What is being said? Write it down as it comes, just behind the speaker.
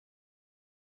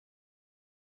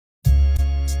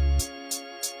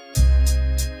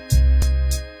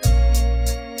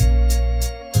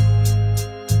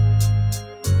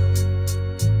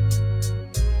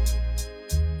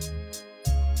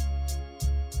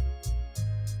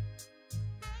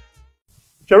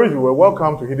Cherished viewer,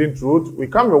 welcome to Hidden Truth. We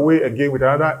come your way again with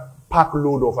another pack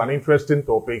load of an interesting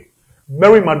topic.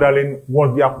 Mary Magdalene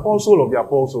was the apostle of the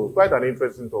apostles. Quite an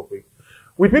interesting topic.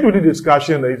 With me to the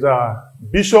discussion is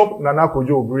Bishop Nana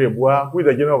Kojo Ogriebua, who is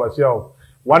the General Overseer of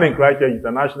One in Christ Church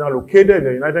International, located in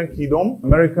the United Kingdom,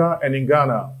 America, and in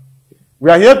Ghana.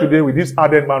 We are here today with this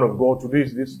ardent man of God to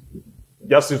this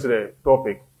justice to the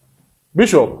topic.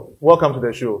 Bishop, welcome to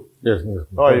the show. Yes,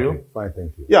 how are you? Fine,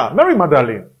 thank you. Yeah, Mary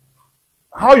Magdalene.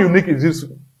 How unique is this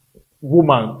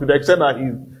woman to the extent that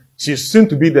she's seen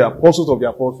to be the apostles of the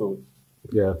apostles?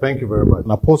 Yeah, thank you very much.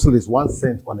 An apostle is one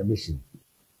sent on a mission.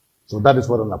 So that is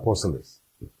what an apostle is.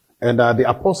 And the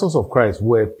apostles of Christ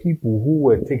were people who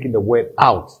were taking the word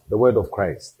out, the word of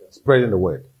Christ, spreading the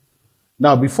word.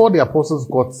 Now, before the apostles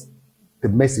got the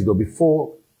message, or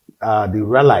before they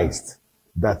realized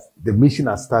that the mission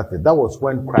had started, that was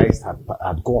when Christ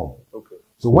had gone. Okay.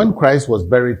 So when Christ was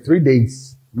buried 3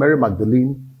 days, Mary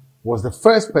Magdalene was the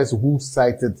first person who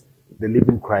sighted the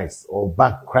living Christ, or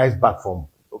Christ back from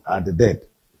the dead.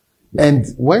 And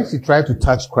when she tried to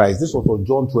touch Christ, this was on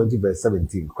John 20 verse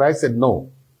 17, Christ said,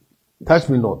 "No, touch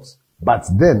me not, but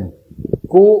then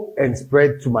go and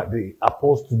spread to the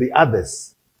apostles, to the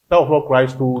others." That was what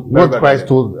Christ told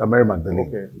Mary Magdalene.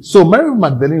 Okay. So Mary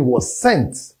Magdalene was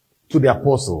sent to the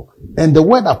apostle, and the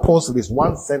word apostle is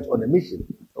one sent on a mission.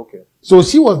 Okay. So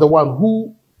she was the one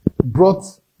who brought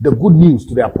the good news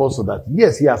to the apostle that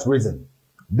yes, he has risen.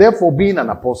 Therefore, being an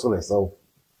apostle herself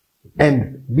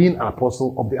and being an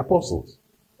apostle of the apostles.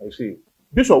 I see.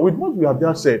 Bishop, with what you have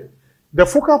just said, the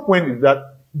focal point is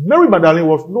that Mary Magdalene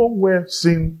was nowhere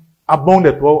seen among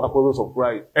the 12 apostles of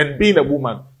Christ, and being a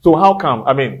woman. So how come?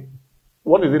 I mean,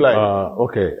 what is it like?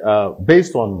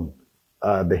 Based on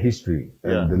the history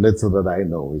and the little that I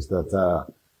know is that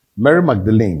Mary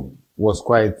Magdalene was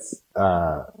quite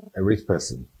a rich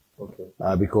person.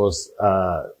 Okay. Because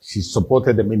she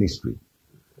supported the ministry.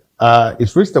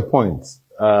 It's reached a point.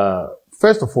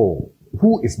 First of all,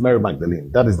 who is Mary Magdalene?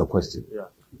 That is the question. Yeah.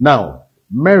 Now,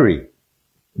 Mary,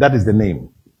 that is the name.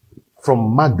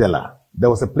 From Magdala. There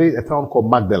was a town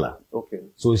called Magdala. Okay.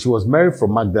 So she was Mary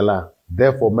from Magdala,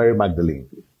 therefore Mary Magdalene.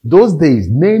 Those days,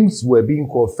 names were being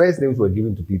called, first names were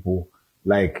given to people,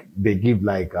 like they give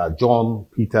like John,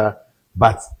 Peter,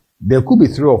 but there could be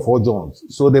 3 or 4 Johns.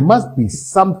 So there must be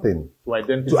something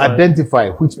to identify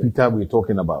which Peter we're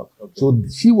talking about. Okay. So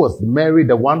she was Mary,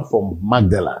 the one from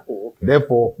Magdala. Oh, okay.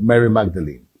 Therefore, Mary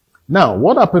Magdalene. Now,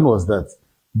 what happened was that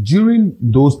during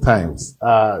those times,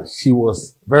 she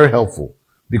was very helpful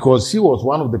because she was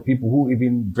one of the people who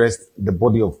even dressed the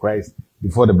body of Christ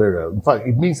before the burial. In fact,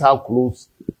 it means how close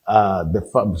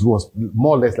she was,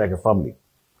 more or less like a family.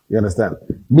 You understand?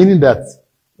 Meaning that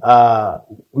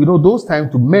those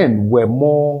times to men were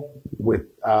more with,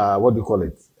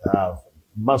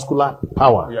 muscular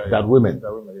power than women.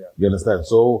 You understand?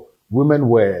 So women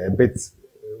were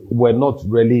not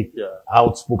really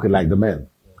outspoken like the men.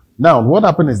 Now, what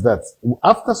happened is that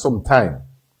after some time,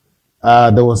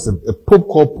 there was a pope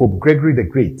called Pope Gregory the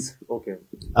Great. Okay.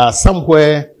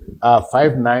 Somewhere,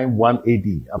 591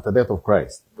 AD, after the death of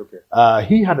Christ. Okay.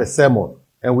 He had a sermon,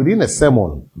 and within a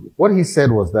sermon, what he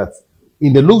said was that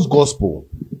in the Luke's gospel,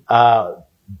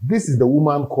 this is the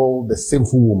woman called the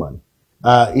sinful woman.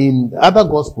 In other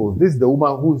gospels, this is the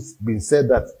woman who's been said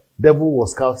that devil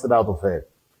was casted out of her.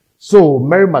 So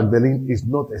Mary Magdalene is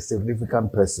not a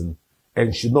significant person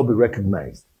and should not be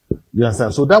recognized. You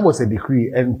understand? So that was a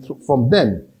decree. And from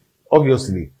then,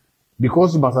 obviously,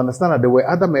 because you must understand that there were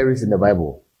other Marys in the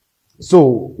Bible.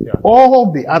 So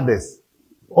all the others,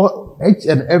 each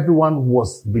and everyone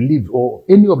was believed, or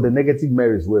any of the negative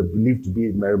Marys were believed to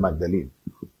be Mary Magdalene.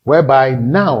 Whereby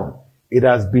now she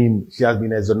has been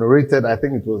exonerated. I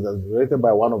think it was exonerated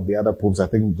by one of the other popes. I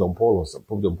think Pope John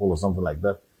Paul or something like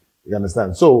that. You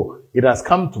understand? So it has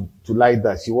come to light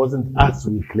that she wasn't as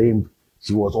we claimed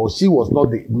she was, or she was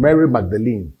not the Mary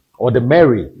Magdalene or the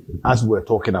Mary as we were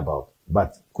talking about,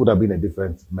 but could have been a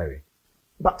different Mary.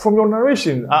 But from your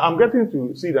narration, I'm getting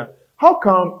to see that how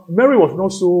come Mary was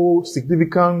not so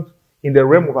significant in the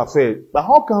realm of affairs, but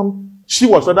how come she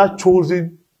was rather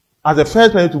chosen as the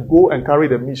first person to go and carry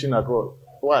the mission across?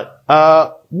 Why?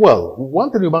 Well,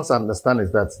 one thing you must understand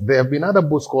is that there have been other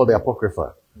books called the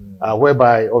Apocrypha,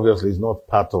 whereby obviously it's not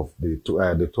part of the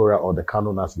Torah or the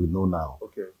canon as we know now.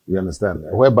 Okay. You understand?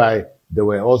 Whereby there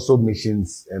were also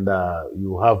missions, and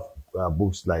you have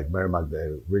books like Mary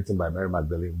Magdalene, written by Mary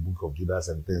Magdalene, Book of Judas,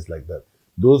 and things like that.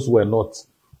 Those were not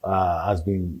has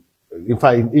been, in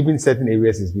fact, even certain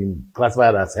areas it's been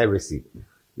classified as heresy.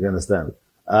 You understand?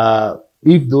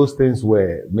 If those things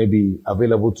were maybe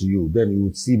available to you, then you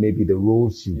would see maybe the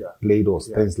roles she played or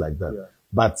things like that.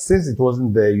 But since it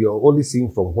wasn't there, you're only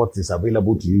seeing from what is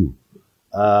available to you.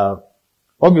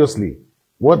 Obviously,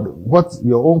 what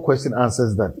your own question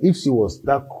answers that if she was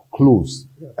that close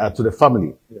to the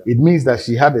family, it means that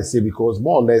she had a say, because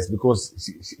more or less,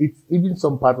 because even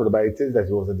some part of the Bible, it says that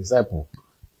she was a disciple.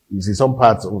 You see some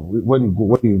parts of, when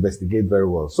you investigate very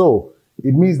well. So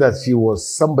it means that she was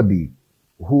somebody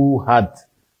who had,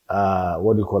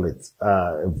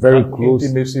 very close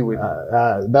intimacy with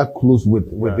that close with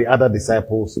the other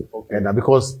disciples. Okay. And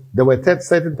because there were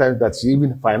certain times that she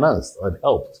even financed or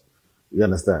helped. You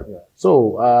understand? Yeah.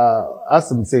 So, as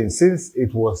I'm saying, since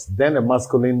it was then a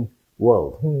masculine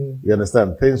world, you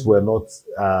understand, things were not,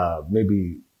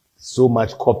 maybe so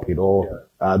much copied or,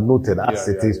 noted as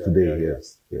it is today.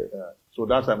 Yes. Yeah. So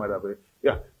that's why Mother.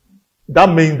 Yeah. That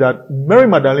means that Mary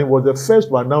Magdalene was the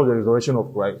first one now the resurrection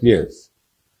of Christ. Yes.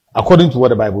 According to what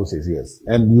the Bible says, yes.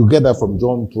 And you get that from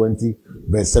John 20,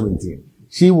 verse 17.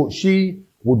 She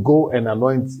would go and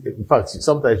anoint. In fact,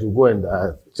 sometimes you go and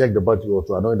check the body or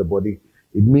to anoint the body.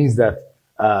 It means that,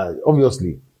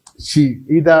 obviously, she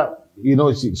either,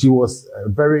 she was a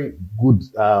very good,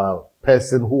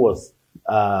 person who was,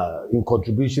 in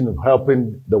contribution of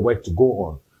helping the work to go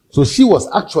on. So she was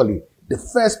actually the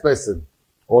first person,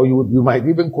 or you might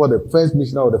even call the first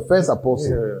missionary or the first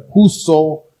apostle who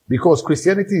saw, because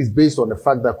Christianity is based on the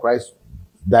fact that Christ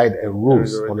died and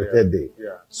rose on the third day.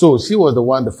 Yeah. So she was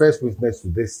the first witness to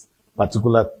this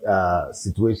particular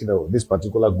situation, or this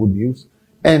particular good news.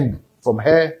 And from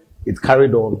her, it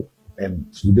carried on.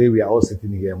 And today we are all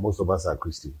sitting here. Most of us are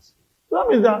Christians. That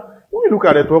means that when we look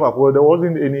at the 12 apostles, there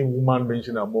wasn't any woman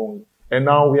mentioned among. And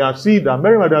now we are seeing that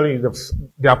Mary Magdalene is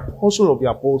the apostle of the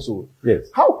apostles. Yes.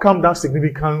 How come that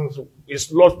significance is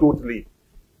lost totally?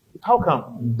 How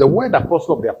come? The word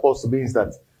apostle of the apostle means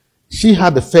that she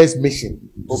had the first mission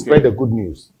to spread the good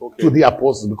news to the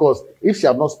apostles, because if she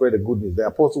had not spread the good news, the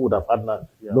apostle would have had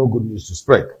no good news to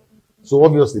spread. So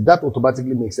obviously that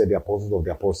automatically makes her the apostle of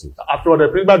the apostles. After all, the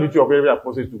principal duty of every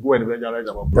apostle is to go and evangelize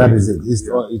about Christ. That is it. It's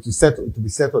to be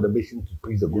set on the mission to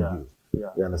preach the good news. Yeah.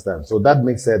 You understand? So that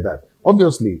makes her that.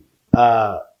 Obviously,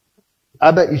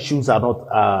 other issues are not,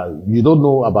 you don't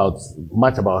know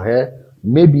much about her.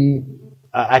 Maybe,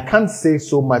 I can't say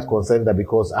so much concerning that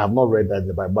because I have not read that in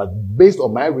the Bible, but based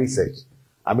on my research,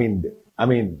 I mean,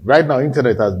 right now,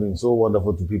 internet has been so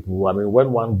wonderful to people. I mean,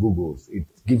 when one Googles, it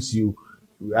gives you,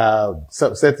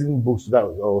 certain books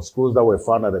or scrolls that were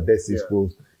found at the Dead Sea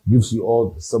Scrolls, gives you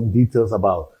all some details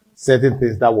about certain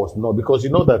things that was not, because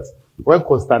you know that when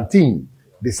Constantine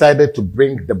decided to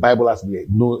bring the Bible as we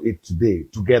know it today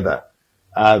together,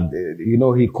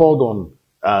 he called on,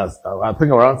 I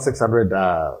think around 600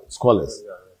 scholars.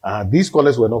 These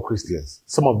scholars were not Christians.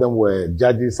 Some of them were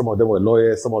judges, some of them were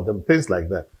lawyers, some of them things like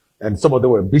that. And some of them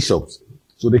were bishops.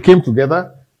 So they came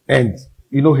together and,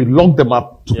 he locked them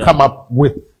up to come up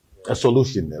with a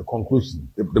solution, a conclusion,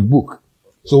 the book.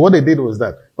 So what they did was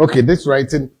that, okay, this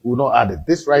writing, we'll not add it.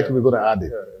 This writing, we're going to add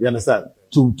it. You understand?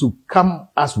 To come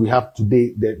as we have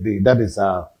today, that is,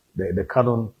 the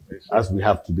canon as we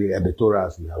have today and the Torah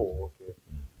as we have. Okay.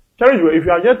 Terry, if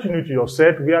you are yet new to your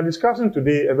set, we are discussing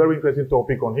today a very interesting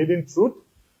topic on hidden truth.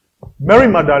 Mary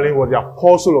Magdalene was the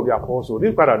apostle of the apostles.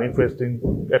 This is quite an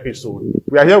interesting episode.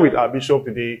 We are here with our bishop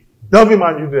today, delving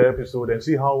into the episode and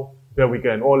see how we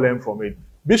can all learn from it.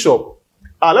 Bishop,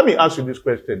 let me ask you this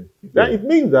question. Then it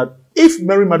means that if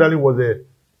Mary Magdalene was the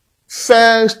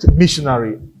first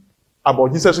missionary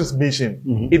about Jesus' mission,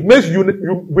 it makes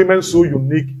women so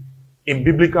unique in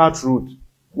biblical truth.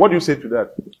 What do you say to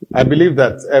that? I believe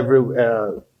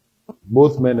that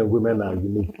both men and women are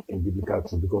unique in biblical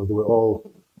truth because they were all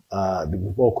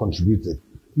contributed.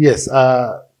 Yes,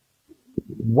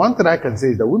 one thing I can say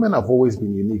is that women have always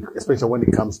been unique, especially when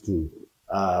it comes to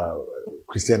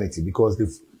Christianity, because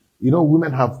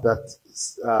women have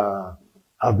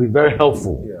have been very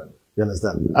helpful. Yeah. You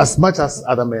understand? As much as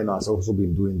other men have also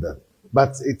been doing that,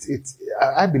 but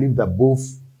I believe that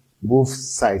both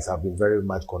sides have been very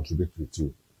much contributory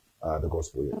to the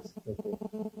gospel. Yes. Okay.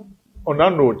 On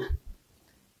that note,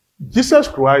 Jesus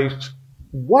Christ,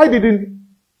 why didn't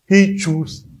he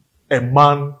choose a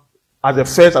man as the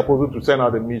first apostle to send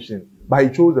out the mission, but he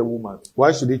chose a woman?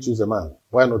 Why should he choose a man?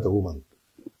 Why not a woman?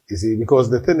 You see, because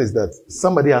the thing is that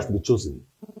somebody has to be chosen.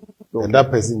 Okay. And that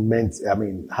person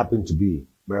happened to be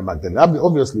Mary Magdalene.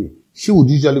 Obviously, she would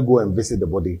usually go and visit the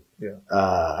body. Yeah.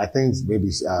 I think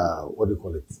maybe,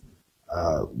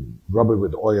 rub it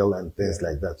with oil and things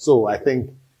like that. So I think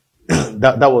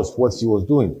that was what she was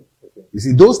doing. Okay. You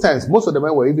see, those times, most of the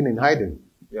men were even in hiding.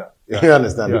 Yeah. You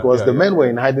understand? Because the men were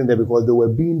in hiding there because they were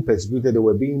being persecuted, they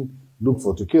were being looked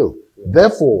for to kill. Yeah.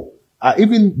 Therefore,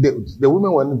 Even the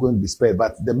women weren't going to be spared,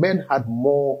 but the men had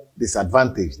more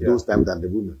disadvantage those times than the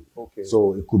women. Okay.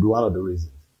 So it could be one of the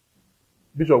reasons.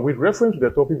 Bishop, with reference to the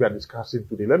topic we are discussing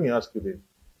today, let me ask you this.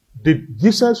 Did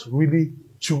Jesus really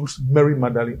choose Mary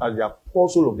Magdalene as the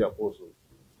apostle of the apostles?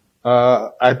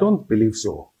 I don't believe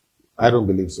so. I don't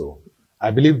believe so.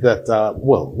 I believe that,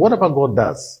 whatever God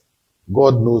does,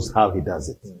 God knows how he does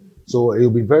it. So it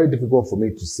will be very difficult for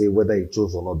me to say whether he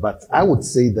chose or not. But I would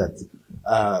say that,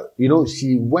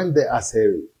 she went there as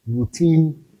a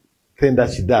routine thing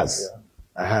that she does.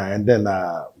 And then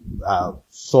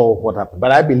saw what happened.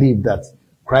 But I believe that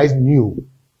Christ knew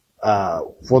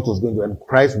what was going to, and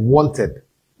Christ wanted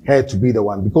her to be the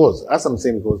one. Because, as I'm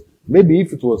saying, because maybe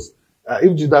if it was,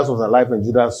 if Judas was alive and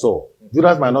Judas saw,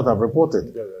 Judas might not have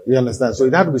reported. You understand? So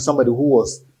it had to be somebody who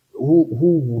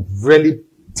would really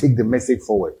take the message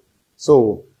forward.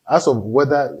 So, as of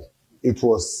whether it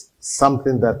was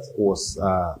something that was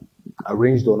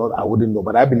arranged or not, I wouldn't know.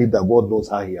 But I believe that God knows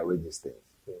how he arranges things.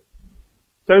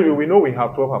 Tell you, we know we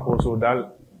have 12 apostles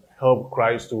that helped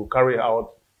Christ to carry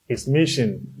out his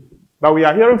mission. But we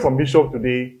are hearing from Bishop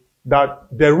today that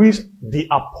there is the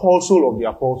apostle of the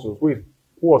apostles, who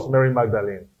was Mary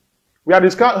Magdalene. We are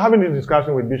having this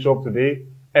discussion with Bishop today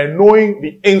and knowing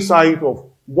the insight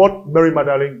of what Mary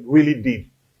Magdalene really did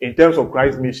in terms of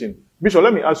Christ's mission. Bishop,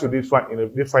 let me ask you this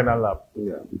in this final lap.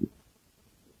 Yeah.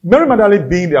 Mary Magdalene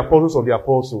being the apostles of the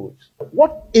apostles,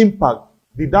 what impact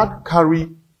did that carry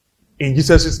in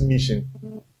Jesus' mission?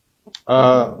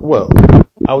 I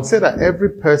would say that every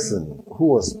person who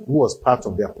was part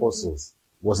of the apostles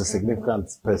was a significant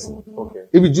person. Okay.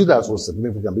 Even Judas was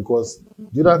significant because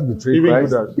Judas betrayed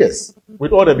Christ. Judas. Yes.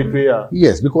 With all the betrayal.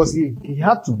 Yes, because he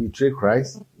had to betray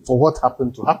Christ for what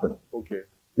happened to happen. Okay.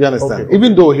 You understand? Okay.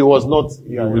 Even though he was not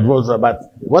but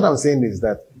what I'm saying is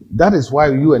that is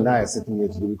why you and I are sitting here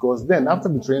today, because then after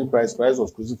betraying Christ, Christ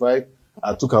was crucified,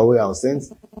 took away our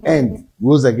sins, and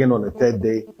rose again on the third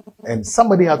day, and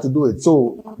somebody had to do it.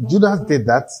 So Judas did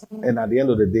that, and at the end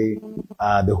of the day,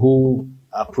 the whole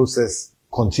process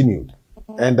continued.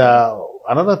 And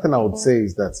another thing I would say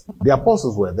is that the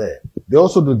apostles were there. They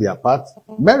also did their part.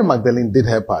 Mary Magdalene did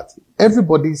her part.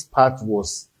 Everybody's part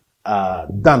was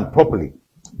done properly.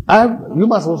 You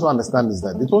must also understand is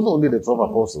that it wasn't only the 12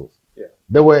 apostles. Yeah.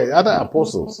 There were other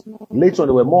apostles. Later on,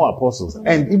 there were more apostles.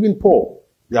 And even Paul,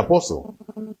 the apostle.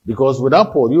 Because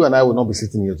without Paul, you and I would not be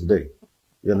sitting here today.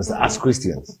 You understand? As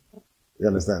Christians. You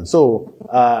understand? So,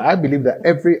 I believe that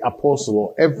every apostle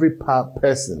or every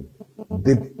person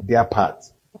did their part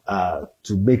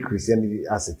to make Christianity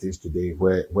as it is today,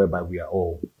 whereby we are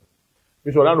all.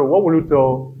 Mr. Orlando, what will you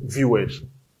tell viewers?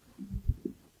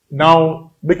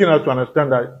 Now, making us to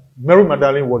understand that Mary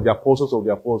Magdalene was the apostles of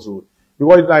the apostles.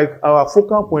 Because like our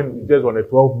focal point is just on the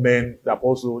 12 men, the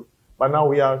apostles, but now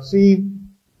we are seeing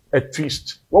a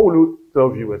twist. What will you tell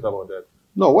viewers about that?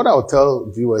 No, what I'll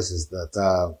tell viewers is that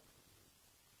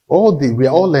we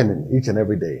are all learning each and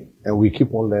every day, and we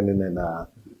keep on learning. And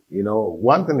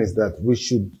one thing is that we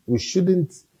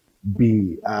shouldn't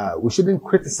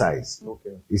criticize.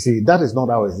 Okay. You see, that is not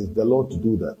ours. It's the Lord to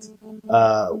do that.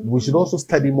 We should also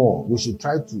study more. We should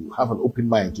try to have an open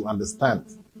mind to understand.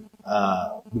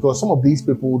 Because some of these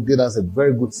people did us a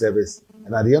very good service,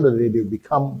 and at the end of the day, they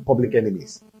become public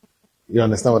enemies. You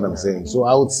understand what I'm saying? So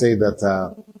I would say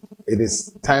that it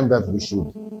is time that we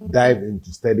should dive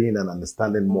into studying and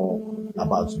understanding more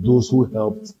about those who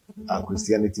helped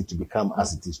Christianity to become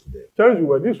as it is today.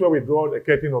 This is where we draw the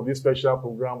curtain of this special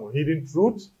program on Hidden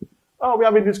Truth. We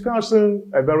have been discussing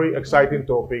a very exciting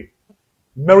topic.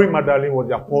 Mary Magdalene was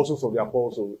the apostles of the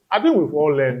apostles. I think we've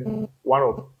all learned one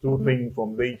or two things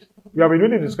from this. We have been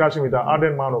doing a discussion with an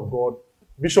ardent man of God,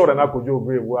 Bishop Anakojo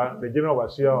Brewa, the General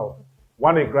Overseer of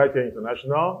One in Christ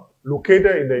International,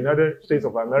 located in the United States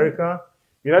of America,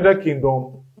 United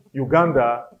Kingdom,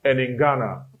 Uganda, and in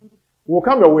Ghana. We'll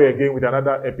come your way again with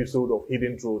another episode of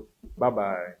Hidden Truth.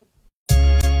 Bye-bye.